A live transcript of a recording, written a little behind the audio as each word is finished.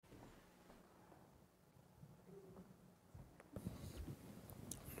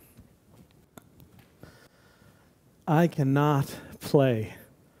I cannot play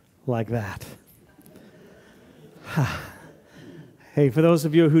like that. Hey, for those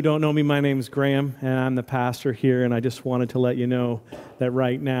of you who don't know me, my name is Graham, and I'm the pastor here, and I just wanted to let you know that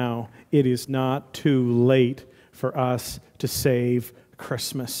right now, it is not too late for us to save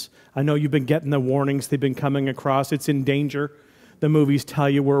Christmas. I know you've been getting the warnings they've been coming across. It's in danger. The movies tell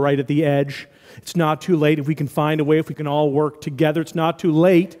you we're right at the edge. It's not too late if we can find a way, if we can all work together. It's not too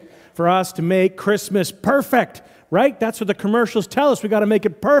late for us to make Christmas perfect, right? That's what the commercials tell us. We got to make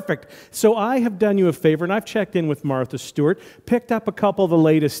it perfect. So I have done you a favor, and I've checked in with Martha Stewart, picked up a couple of the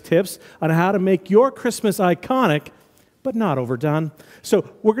latest tips on how to make your Christmas iconic, but not overdone.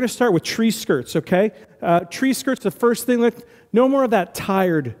 So we're going to start with tree skirts, okay? Tree skirts, the first thing, no more of that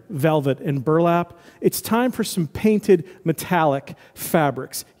tired velvet and burlap. It's time for some painted metallic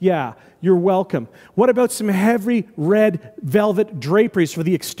fabrics. Yeah, you're welcome. What about some heavy red velvet draperies for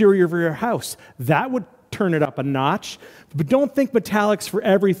the exterior of your house? That would turn it up a notch. But don't think metallics for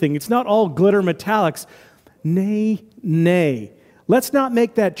everything. It's not all glitter metallics. Nay, nay. Let's not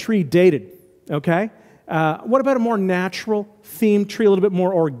make that tree dated, okay? What about a more natural themed tree, a little bit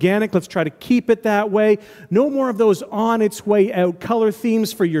more organic? Let's try to keep it that way. No more of those on its way out color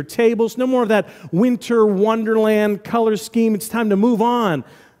themes for your tables. No more of that winter wonderland color scheme. It's time to move on.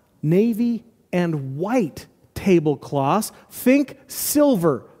 Navy and white tablecloths. Think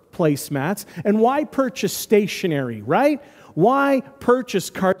silver placemats. And why purchase stationery, right? Why purchase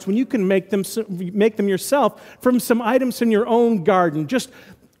carts when you can make them yourself from some items in your own garden? Just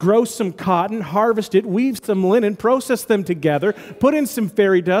grow some cotton, harvest it, weave some linen, process them together, put in some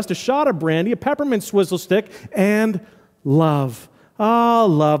fairy dust, a shot of brandy, a peppermint swizzle stick, and love. Oh,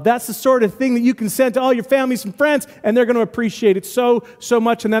 love. That's the sort of thing that you can send to all your families and friends, and they're going to appreciate it so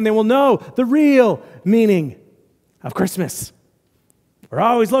much, and then they will know the real meaning of Christmas. We're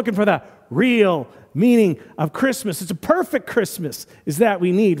always looking for the real meaning of Christmas. It's a perfect Christmas is that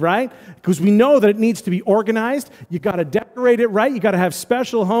we need, right? Because we know that it needs to be organized. You got to decorate it right. You got to have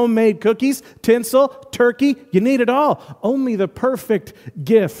special homemade cookies, tinsel, turkey. You need it all. Only the perfect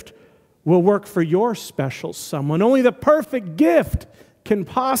gift will work for your special someone. Only the perfect gift can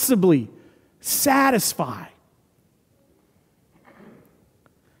possibly satisfy.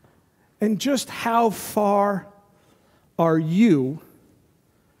 And just how far are you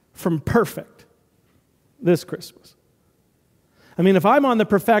from perfect this Christmas? I mean, if I'm on the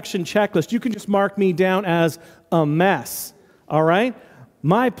perfection checklist, you can just mark me down as a mess, all right?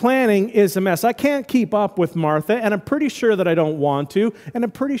 My planning is a mess. I can't keep up with Martha, and I'm pretty sure that I don't want to, and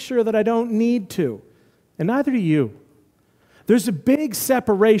I'm pretty sure that I don't need to, and neither do you. There's a big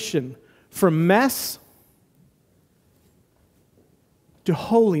separation from mess to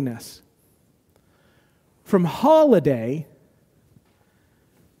holiness, from holiday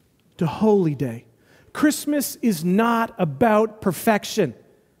to holy day. Christmas is not about perfection.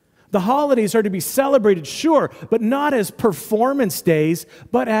 The holidays are to be celebrated, sure, but not as performance days,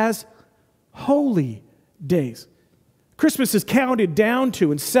 but as holy days. Christmas is counted down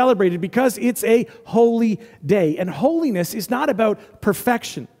to and celebrated because it's a holy day. And holiness is not about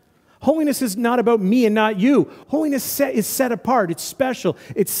perfection. Holiness is not about me and not you. Holiness is set apart. It's special.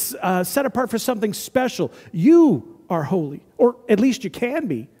 It's set apart for something special. You are holy, or at least you can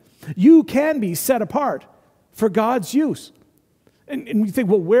be. You can be set apart for God's use. And you think,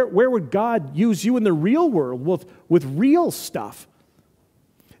 well, where would God use you in the real world with real stuff?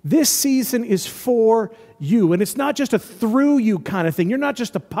 This season is for you, and it's not just a through you kind of thing. You're not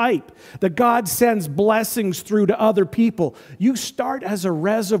just a pipe that God sends blessings through to other people. You start as a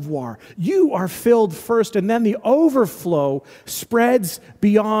reservoir. You are filled first, and then the overflow spreads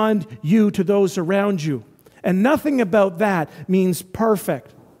beyond you to those around you. And nothing about that means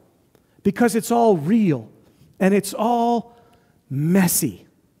perfect, because it's all real, and it's all messy.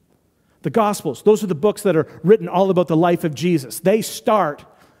 The Gospels, those are the books that are written all about the life of Jesus. They start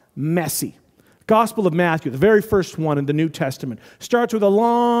messy. Gospel of Matthew, the very first one in the New Testament, starts with a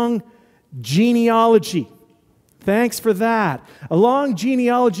long genealogy. Thanks for that. A long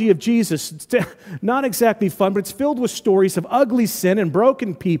genealogy of Jesus. It's not exactly fun, but it's filled with stories of ugly sin and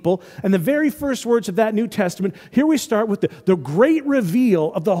broken people. And the very first words of that New Testament, here we start with the great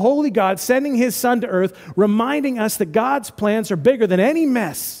reveal of the Holy God sending His Son to earth, reminding us that God's plans are bigger than any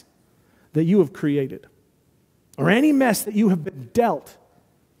mess that you have created or any mess that you have been dealt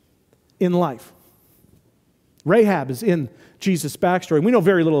in life. Rahab is in Jesus' backstory. We know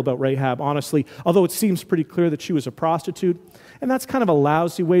very little about Rahab, honestly, although it seems pretty clear that she was a prostitute. And that's kind of a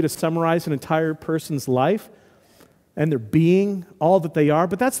lousy way to summarize an entire person's life and their being, all that they are.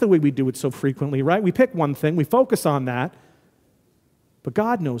 But that's the way we do it so frequently, right? We pick one thing, we focus on that, but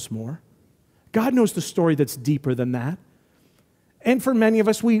God knows more. God knows the story that's deeper than that. And for many of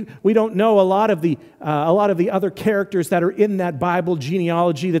us, we don't know a lot of the other characters that are in that Bible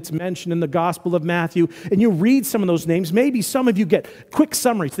genealogy that's mentioned in the Gospel of Matthew. And you read some of those names. Maybe some of you get quick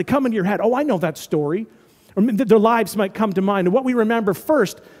summaries. They come into your head. Oh, I know that story. Or their lives might come to mind. And what we remember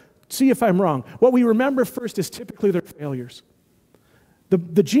first, see if I'm wrong, what we remember first is typically their failures.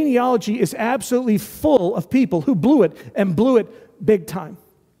 The genealogy is absolutely full of people who blew it and blew it big time.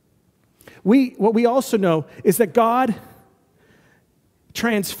 What we also know is that God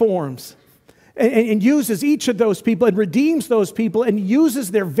transforms and uses each of those people and redeems those people and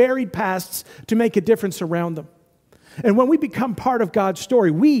uses their varied pasts to make a difference around them. And when we become part of God's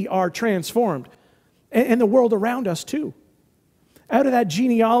story, we are transformed. And the world around us too. Out of that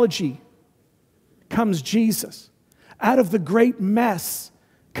genealogy comes Jesus. Out of the great mess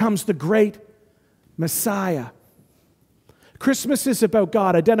comes the great Messiah. Christmas is about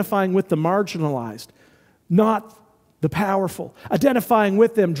God identifying with the marginalized, not the powerful. Identifying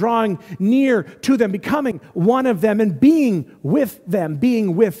with them, drawing near to them, becoming one of them, and being with them,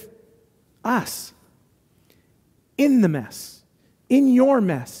 being with us. In the mess, in your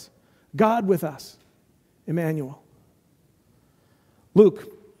mess, God with us. Emmanuel. Luke,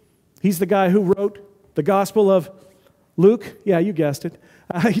 he's the guy who wrote the Gospel of Luke. Yeah, you guessed it.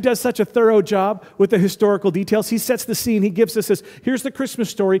 He does such a thorough job with the historical details. He sets the scene. He gives us this. Here's the Christmas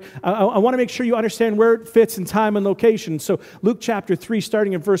story. I want to make sure you understand where it fits in time and location. So Luke chapter 3,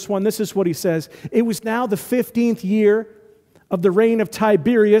 starting at verse 1, this is what he says. It was now the 15th year of the reign of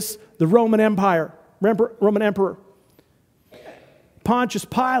Tiberius, the Roman emperor. Pontius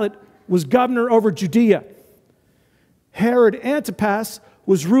Pilate was governor over Judea. Herod Antipas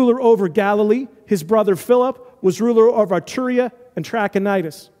was ruler over Galilee. His brother Philip was ruler over Iturea and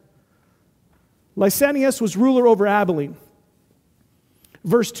Trachonitis. Lysanias was ruler over Abilene.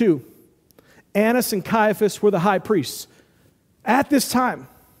 Verse 2, Annas and Caiaphas were the high priests. At this time,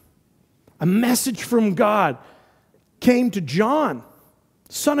 a message from God came to John,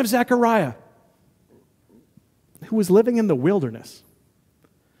 son of Zechariah, who was living in the wilderness.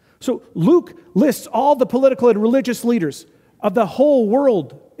 So Luke lists all the political and religious leaders of the whole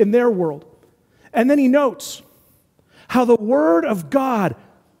world in their world. And then he notes how the word of God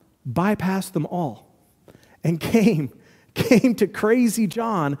bypassed them all and came to crazy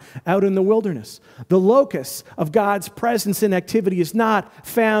John out in the wilderness. The locus of God's presence and activity is not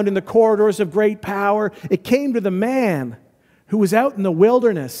found in the corridors of great power. It came to the man who was out in the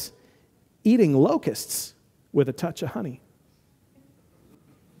wilderness eating locusts with a touch of honey.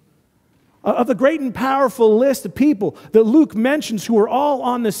 Of the great and powerful list of people that Luke mentions who are all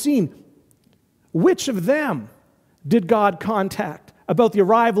on the scene, which of them did God contact about the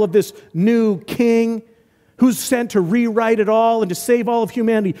arrival of this new king who's sent to rewrite it all and to save all of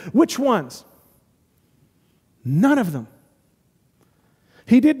humanity? Which ones? None of them.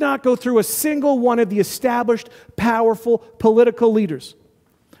 He did not go through a single one of the established, powerful political leaders,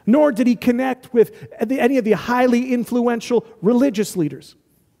 nor did he connect with any of the highly influential religious leaders.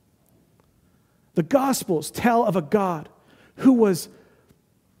 The Gospels tell of a God who has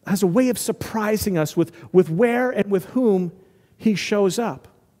a way of surprising us with where and with whom he shows up.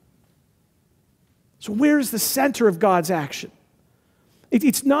 So where's the center of God's action?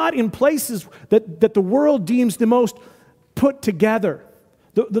 It's not in places that the world deems the most put together,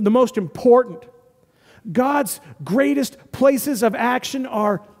 the most important. God's greatest places of action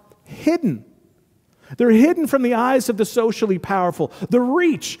are hidden. They're hidden from the eyes of the socially powerful. The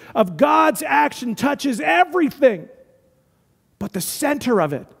reach of God's action touches everything, but the center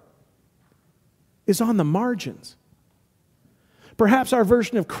of it is on the margins. Perhaps our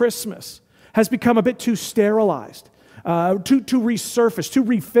version of Christmas has become a bit too sterilized, too resurfaced, too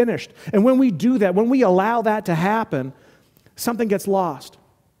refinished. And when we do that, when we allow that to happen, something gets lost.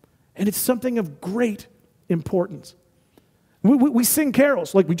 And it's something of great importance. We sing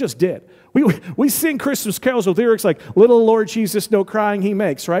carols like we just did. We sing Christmas carols with lyrics like, "Little Lord Jesus, no crying he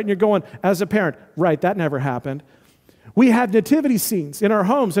makes," right? And you're going, as a parent, right, that never happened. We have nativity scenes in our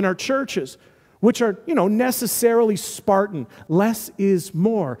homes, in our churches, which are, necessarily Spartan. Less is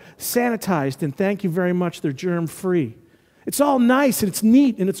more. Sanitized, and thank you very much, they're germ-free. It's all nice, and it's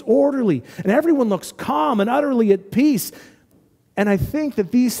neat, and it's orderly, and everyone looks calm and utterly at peace. And I think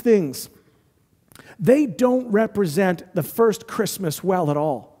that these things, they don't represent the first Christmas well at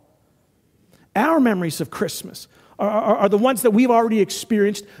all. Our memories of Christmas are the ones that we've already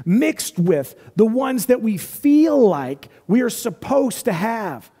experienced, mixed with the ones that we feel like we are supposed to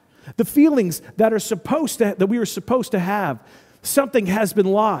have. The feelings that we were supposed to have. Something has been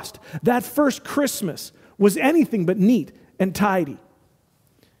lost. That first Christmas was anything but neat and tidy.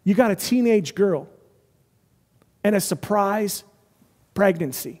 you got a teenage girl and a surprise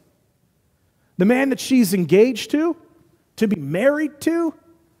pregnancy. The man that she's engaged to be married to,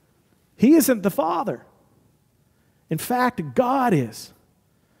 he isn't the father. In fact, God is.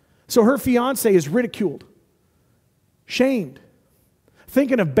 So her fiance is ridiculed, shamed,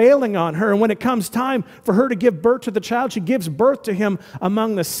 thinking of bailing on her. And when it comes time for her to give birth to the child, she gives birth to him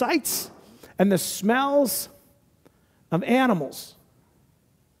among the sights and the smells of animals.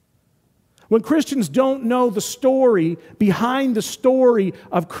 When Christians don't know the story behind the story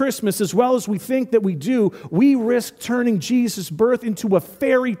of Christmas as well as we think that we do, we risk turning Jesus' birth into a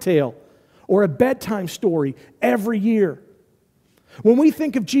fairy tale or a bedtime story every year. When we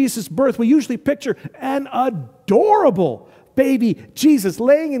think of Jesus' birth, we usually picture an adorable baby Jesus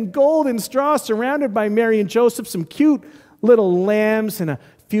laying in golden straw surrounded by Mary and Joseph, some cute little lambs and a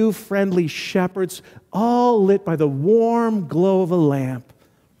few friendly shepherds, all lit by the warm glow of a lamp,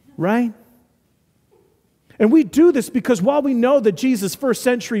 right? And we do this because while we know that Jesus' first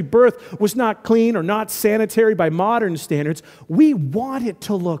century birth was not clean or not sanitary by modern standards, we want it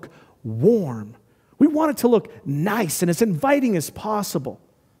to look warm. We want it to look nice and as inviting as possible.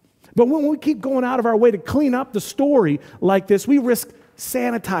 But when we keep going out of our way to clean up the story like this, we risk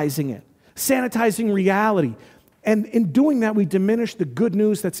sanitizing it, sanitizing reality. And in doing that, we diminish the good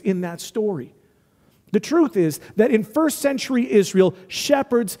news that's in that story. The truth is that in first century Israel,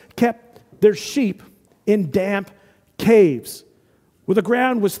 shepherds kept their sheep in damp caves, where the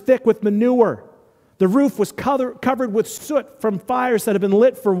ground was thick with manure. The roof was covered with soot from fires that have been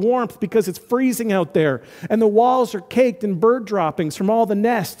lit for warmth because it's freezing out there. And the walls are caked in bird droppings from all the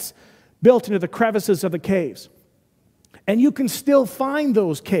nests built into the crevices of the caves. And you can still find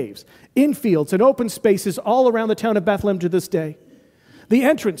those caves in fields and open spaces all around the town of Bethlehem to this day. The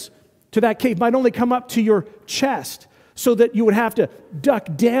entrance to that cave might only come up to your chest so that you would have to duck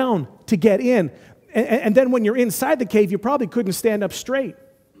down to get in. And then when you're inside the cave, you probably couldn't stand up straight.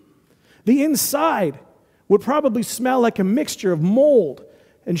 The inside would probably smell like a mixture of mold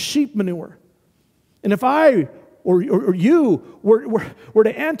and sheep manure. And if I or you were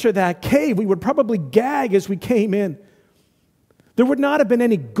to enter that cave, we would probably gag as we came in. There would not have been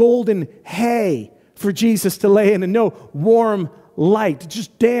any golden hay for Jesus to lay in and no warm light,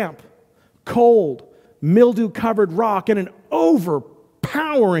 just damp, cold, mildew-covered rock and an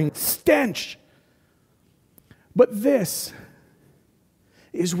overpowering stench. But this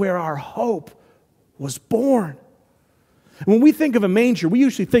is where our hope was born. When we think of a manger, we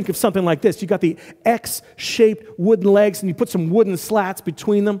usually think of something like this. You got the X-shaped wooden legs and you put some wooden slats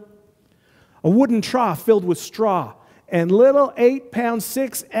between them. A wooden trough filled with straw. And little 8-pound,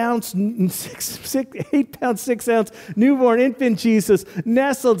 6-ounce newborn infant Jesus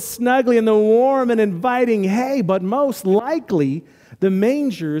nestled snugly in the warm and inviting hay. But most likely, the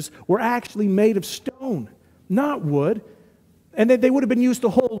mangers were actually made of stone, not wood, and they would have been used to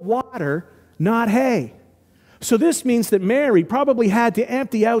hold water, not hay. So this means that Mary probably had to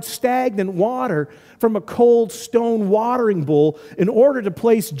empty out stagnant water from a cold stone watering bowl in order to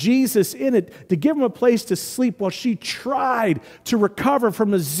place Jesus in it, to give him a place to sleep while she tried to recover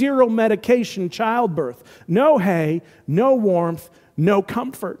from a zero medication childbirth. No hay, no warmth, no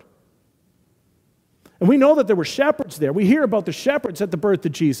comfort. And we know that there were shepherds there. We hear about the shepherds at the birth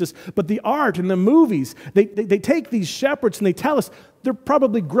of Jesus, but the art and the movies, they take these shepherds and they tell us they're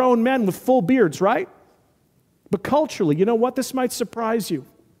probably grown men with full beards, right? But culturally, you know what? This might surprise you.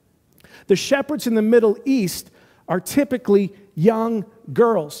 The shepherds in the Middle East are typically young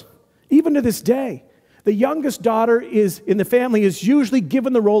girls. Even to this day, the youngest daughter in the family is usually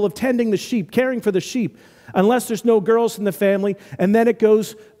given the role of tending the sheep, caring for the sheep, unless there's no girls in the family, and then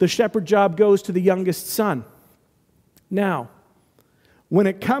the shepherd job goes to the youngest son. Now, when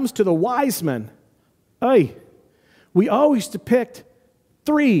it comes to the wise men, we always depict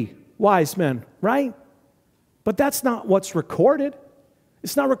 3 wise men, right? But that's not what's recorded.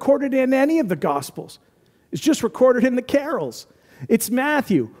 It's not recorded in any of the Gospels. It's just recorded in the carols. It's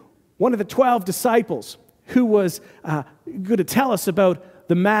Matthew, one of the 12 disciples, who was going to tell us about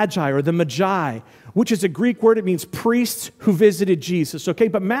the Magi or the Magi, which is a Greek word. It means priests who visited Jesus. Okay,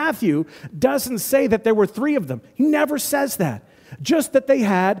 but Matthew doesn't say that there were 3 of them. He never says that. Just that they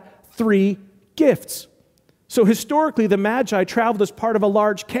had 3 gifts. So historically, the Magi traveled as part of a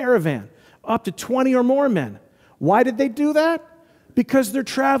large caravan, up to 20 or more men. Why did they do that? Because they're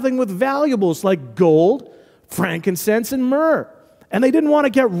traveling with valuables like gold, frankincense, and myrrh. And they didn't want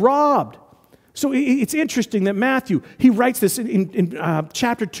to get robbed. So it's interesting that Matthew, he writes this in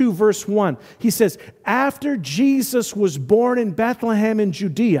chapter 2, verse 1. He says, after Jesus was born in Bethlehem in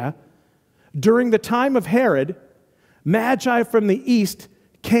Judea, during the time of Herod, Magi from the east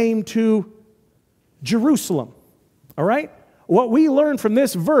came to Jerusalem. All right? What we learn from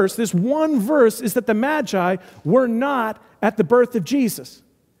this verse, this one verse, is that the Magi were not at the birth of Jesus,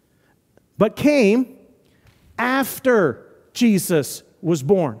 but came after Jesus was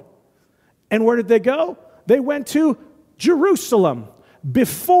born. And where did they go? They went to Jerusalem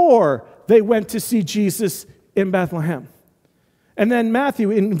before they went to see Jesus in Bethlehem. And then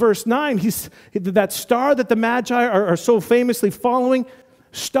Matthew, in verse 9, that star that the Magi are so famously following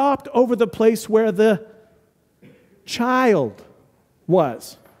stopped over the place where the child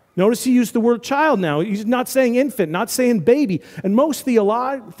was. Notice he used the word child now. He's not saying infant, not saying baby. And most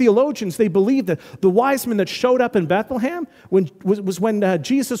theologians, they believe that the wise men that showed up in Bethlehem was when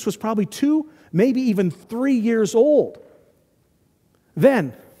Jesus was probably 2, maybe even 3 years old.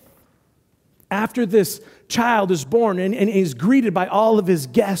 Then, after this child is born and is greeted by all of his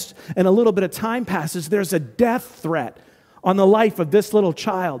guests, and a little bit of time passes, there's a death threat on the life of this little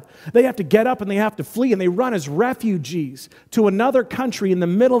child. They have to get up and they have to flee, and they run as refugees to another country in the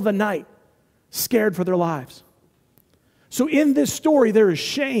middle of the night, scared for their lives. So in this story, there is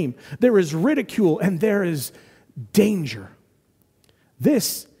shame, there is ridicule, and there is danger.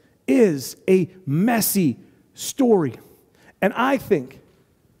 This is a messy story. And I think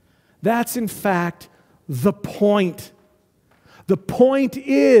that's in fact the point. The point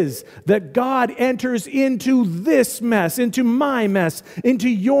is that God enters into this mess, into my mess, into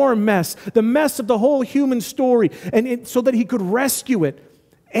your mess, the mess of the whole human story, so that he could rescue it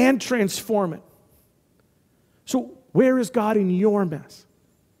and transform it. So where is God in your mess?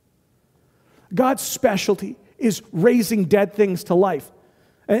 God's specialty is raising dead things to life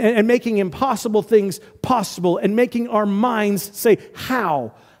and making impossible things possible and making our minds say,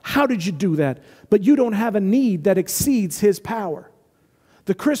 how? How did you do that? But you don't have a need that exceeds his power.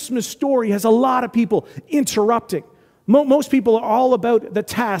 The Christmas story has a lot of people interrupting. Most people are all about the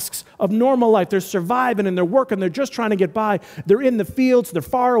tasks of normal life. They're surviving and they're working. They're just trying to get by. They're in the fields. They're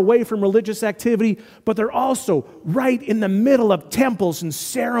far away from religious activity. But they're also right in the middle of temples and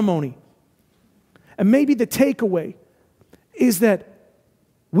ceremony. And maybe the takeaway is that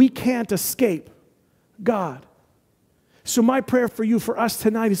we can't escape God. So my prayer for you, for us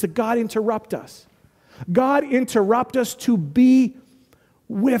tonight, is that God interrupt us. God interrupt us to be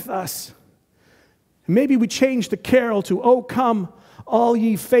with us. Maybe we change the carol to, "O come, all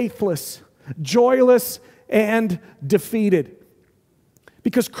ye faithless, joyless and defeated."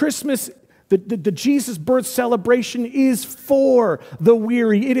 Because Christmas, the Jesus birth celebration, is for the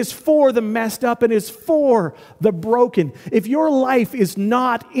weary. It is for the messed up. It is for the broken. If your life is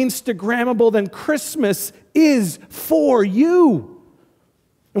not Instagrammable, then Christmas is for you.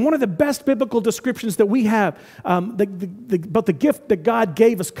 And one of the best biblical descriptions that we have about the gift that God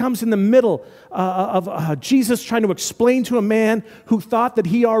gave us comes in the middle of Jesus trying to explain to a man who thought that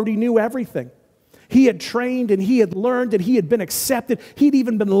he already knew everything. He had trained and he had learned and he had been accepted. He'd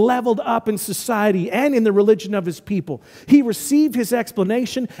even been leveled up in society and in the religion of his people. He received his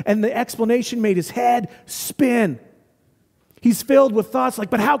explanation, and the explanation made his head spin. He's filled with thoughts like,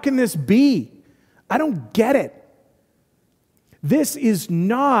 "But how can this be? I don't get it. This is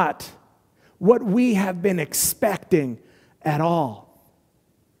not what we have been expecting at all."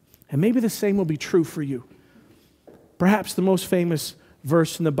 And maybe the same will be true for you. Perhaps the most famous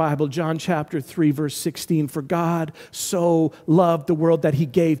verse in the Bible, John chapter 3, verse 16, "For God so loved the world that he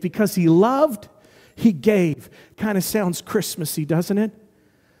gave." Because he loved, he gave. Kind of sounds Christmassy, doesn't it?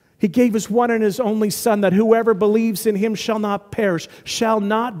 He gave his one and his only Son, that whoever believes in him shall not perish, shall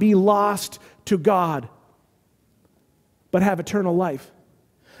not be lost to God, but have eternal life.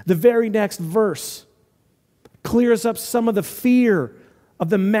 The very next verse clears up some of the fear of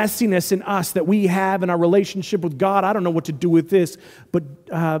the messiness in us that we have in our relationship with God. I don't know what to do with this, but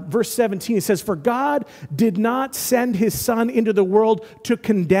verse 17, it says, "For God did not send his Son into the world to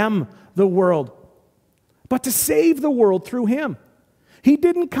condemn the world, but to save the world through him." He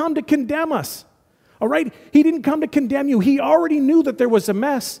didn't come to condemn us, all right? He didn't come to condemn you. He already knew that there was a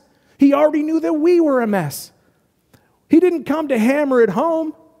mess. He already knew that we were a mess. He didn't come to hammer it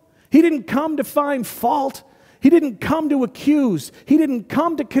home. He didn't come to find fault. He didn't come to accuse. He didn't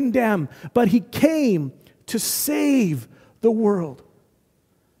come to condemn, but he came to save the world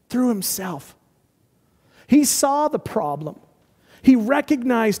through himself. He saw the problem. He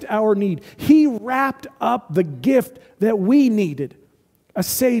recognized our need. He wrapped up the gift that we needed, a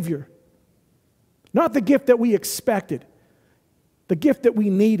Savior. Not the gift that we expected, the gift that we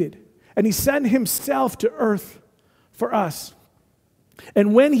needed. And he sent himself to earth for us.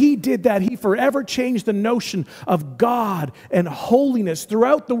 And when he did that, he forever changed the notion of God and holiness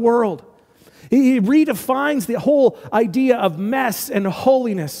throughout the world. He redefines the whole idea of mess and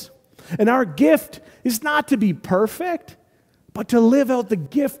holiness. And our gift is not to be perfect, but to live out the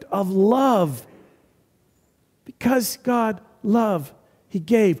gift of love. Because God loved, He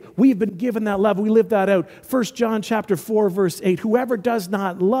gave. We've been given that love. We live that out. 1 John chapter 4, verse 8. Whoever does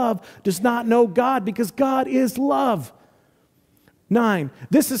not love does not know God, because God is love. 9.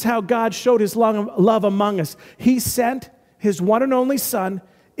 This is how God showed His love among us. He sent His one and only Son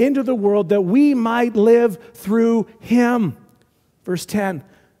into the world that we might live through Him. Verse 10.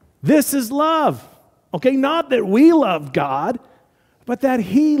 This is love. Okay, not that we loved God, but that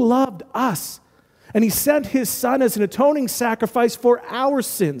He loved us. And He sent His Son as an atoning sacrifice for our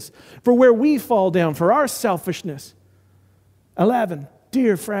sins, for where we fall down, for our selfishness. 11.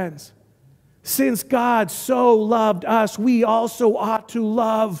 Dear friends, since God so loved us, we also ought to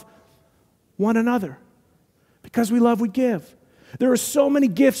love one another. Because we love, we give. There are so many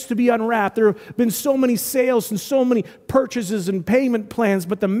gifts to be unwrapped. There have been so many sales and so many purchases and payment plans,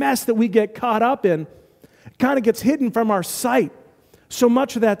 but the mess that we get caught up in kind of gets hidden from our sight so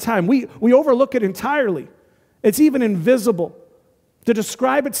much of that time. We overlook it entirely. It's even invisible. To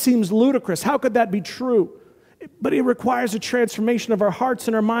describe it seems ludicrous. How could that be true? But it requires a transformation of our hearts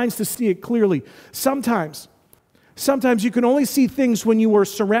and our minds to see it clearly. Sometimes you can only see things when you are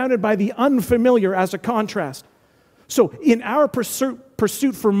surrounded by the unfamiliar as a contrast. So in our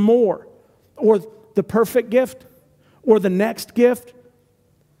pursuit for more, or the perfect gift, or the next gift,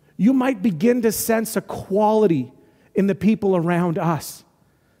 you might begin to sense a quality in the people around us,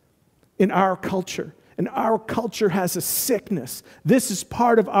 in our culture. And our culture has a sickness. This is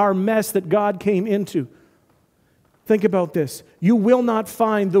part of our mess that God came into. Think about this. You will not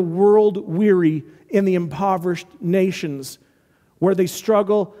find the world weary in the impoverished nations where they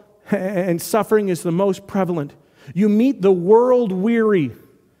struggle and suffering is the most prevalent. You meet the world weary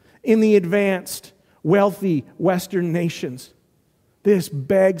in the advanced, wealthy Western nations. This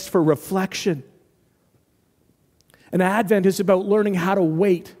begs for reflection. And Advent is about learning how to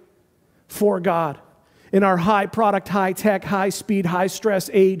wait for God. In our high product, high tech, high speed, high stress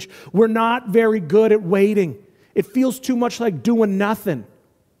age, we're not very good at waiting. It feels too much like doing nothing.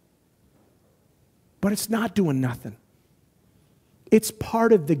 But it's not doing nothing. It's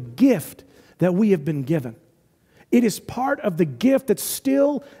part of the gift that we have been given. It is part of the gift that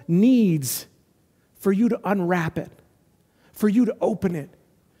still needs for you to unwrap it, for you to open it,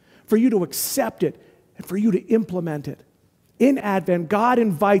 for you to accept it, and for you to implement it. In Advent, God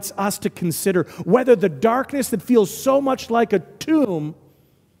invites us to consider whether the darkness that feels so much like a tomb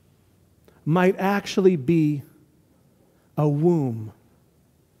might actually be a womb.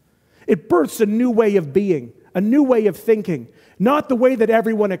 It births a new way of being, a new way of thinking. Not the way that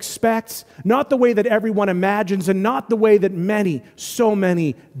everyone expects, not the way that everyone imagines, and not the way that many, so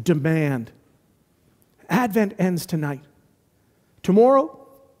many, demand. Advent ends tonight. Tomorrow,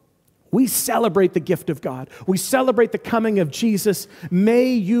 we celebrate the gift of God. We celebrate the coming of Jesus.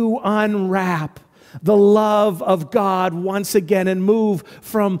 May you unwrap the love of God once again and move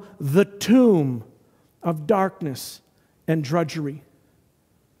from the tomb of darkness and drudgery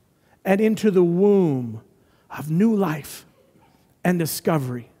and into the womb of new life and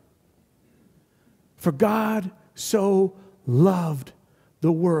discovery. For God so loved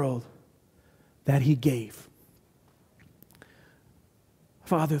the world that He gave.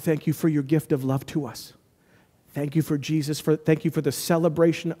 Father, thank you for your gift of love to us. Thank you for Jesus. Thank you for the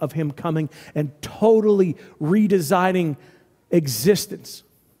celebration of Him coming and totally redesigning existence.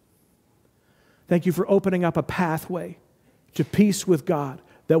 Thank you for opening up a pathway to peace with God,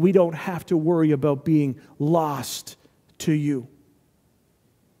 that we don't have to worry about being lost to you.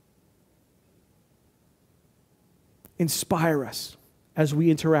 Inspire us as we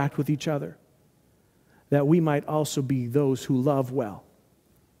interact with each other, that we might also be those who love well,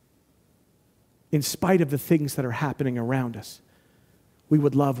 in spite of the things that are happening around us. We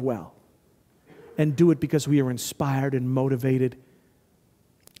would love well and do it because we are inspired and motivated,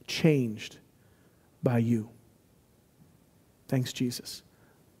 changed by you. Thanks, Jesus.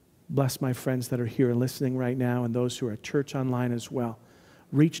 Bless my friends that are here and listening right now, and those who are at church online as well.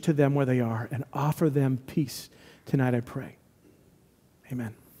 Reach to them where they are and offer them peace tonight, I pray.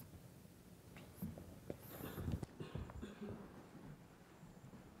 Amen.